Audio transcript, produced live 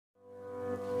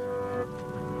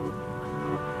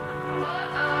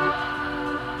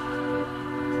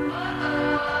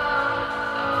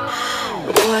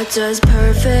does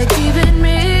perfect even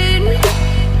mean?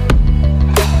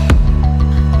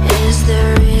 Is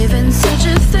there even such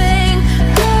a thing?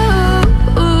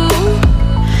 Ooh,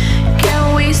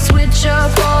 can we switch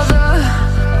up all the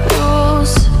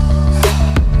rules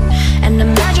and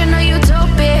imagine a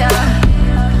utopia?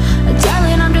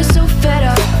 Darling, I'm just so fed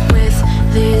up with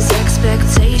these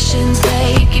expectations.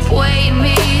 They keep weighing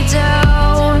me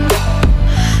down.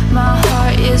 My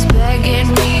heart is begging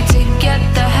me to get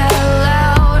the hell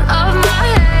out of my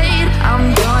head.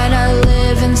 I'm gonna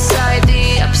live inside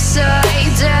the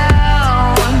upside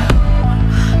down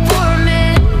for a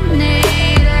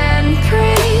minute and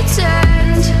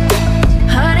pretend,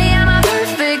 honey, I'm a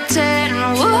perfect 10.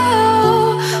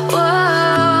 Whoa,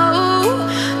 whoa,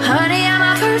 honey, I'm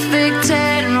a perfect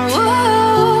 10.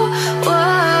 Whoa,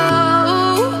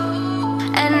 whoa,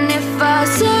 and if I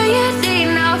say it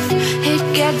enough, it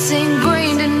gets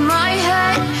ingrained in my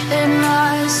head, and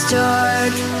I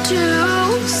start to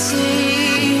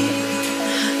see,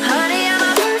 honey, I'm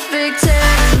a perfect 10.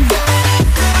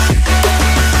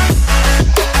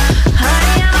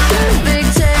 Honey, I'm a perfect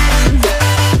 10.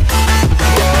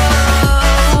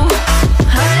 Whoa,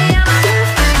 honey, I'm a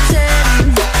perfect 10.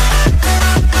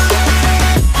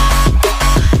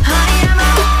 Honey, I'm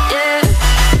a, yeah.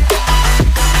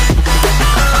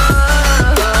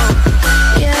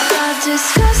 Yeah, I've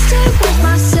discussed it with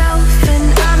myself, and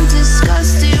I'm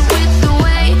disgusted with the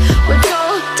way we're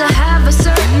told to have a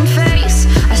certain face.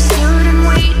 I stood and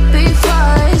wait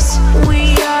because we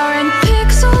aren't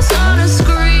pixels on a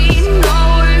screen. No,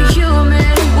 we're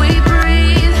human, we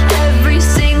breathe. Every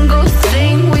single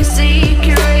thing we see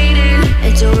curated.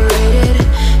 It's overrated.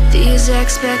 These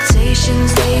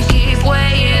expectations, they keep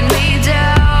weighing me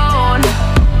down.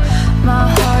 My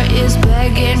heart is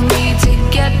begging me to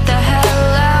get the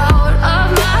hell out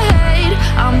of my head.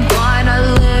 I'm gonna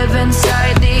live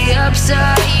inside the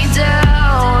upside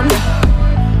down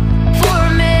for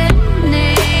a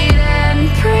minute and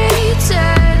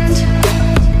pretend,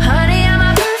 honey, I'm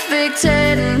a perfect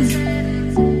 10.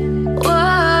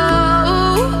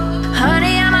 Whoa,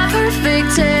 honey, I'm a perfect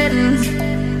 10.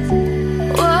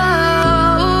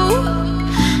 Whoa,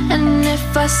 and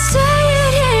if I say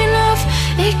it enough,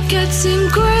 it gets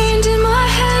ingrained in my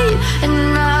head,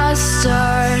 and I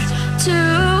start to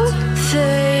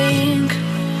think,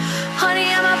 honey,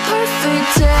 I'm a perfect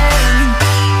 10.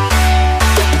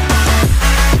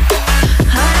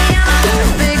 Honey, I'm a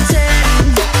perfect 10.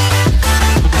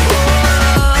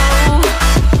 Whoa,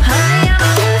 honey, I'm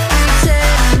a perfect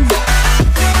 10.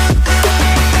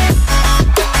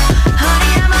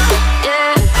 Honey, I'm a,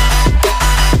 yeah.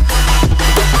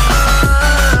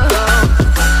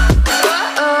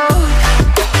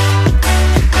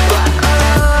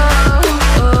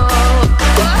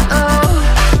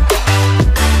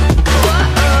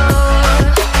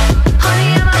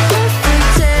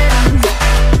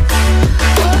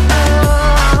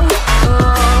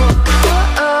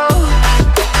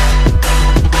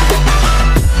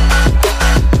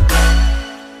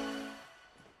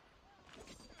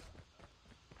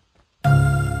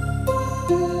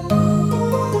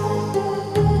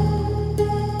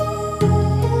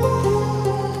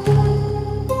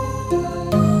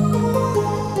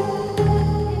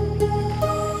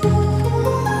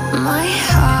 My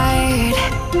heart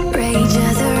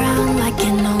rages around like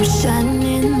an ocean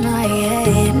in my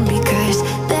head, because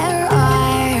there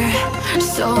are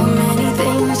so many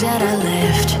things that I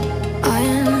left